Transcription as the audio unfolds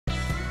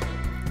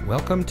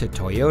Welcome to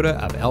Toyota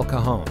of El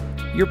Cajon,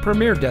 your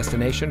premier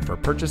destination for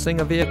purchasing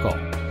a vehicle.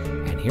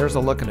 And here's a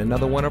look at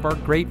another one of our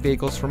great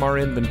vehicles from our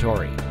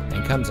inventory,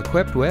 and comes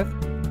equipped with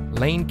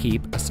lane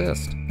keep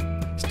assist,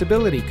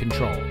 stability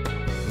control,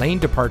 lane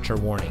departure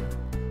warning,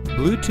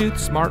 Bluetooth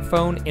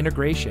smartphone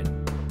integration,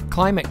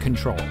 climate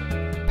control,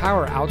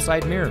 power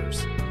outside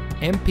mirrors,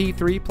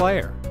 MP3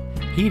 player,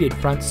 heated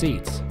front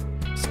seats,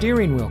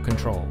 steering wheel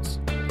controls,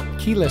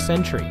 keyless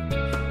entry,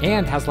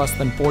 and has less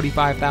than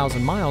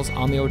 45,000 miles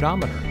on the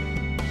odometer.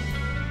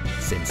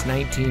 Since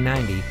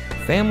 1990,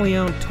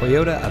 family-owned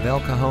Toyota of El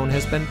Cajon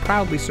has been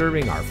proudly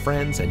serving our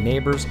friends and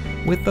neighbors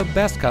with the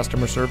best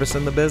customer service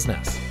in the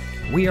business.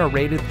 We are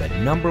rated the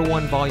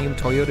 #1 volume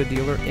Toyota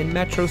dealer in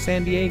Metro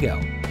San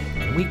Diego,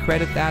 and we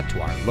credit that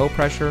to our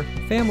low-pressure,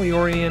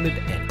 family-oriented,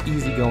 and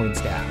easygoing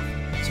staff.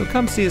 So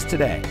come see us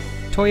today.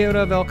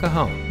 Toyota of El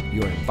Cajon,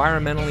 your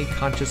environmentally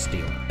conscious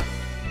dealer.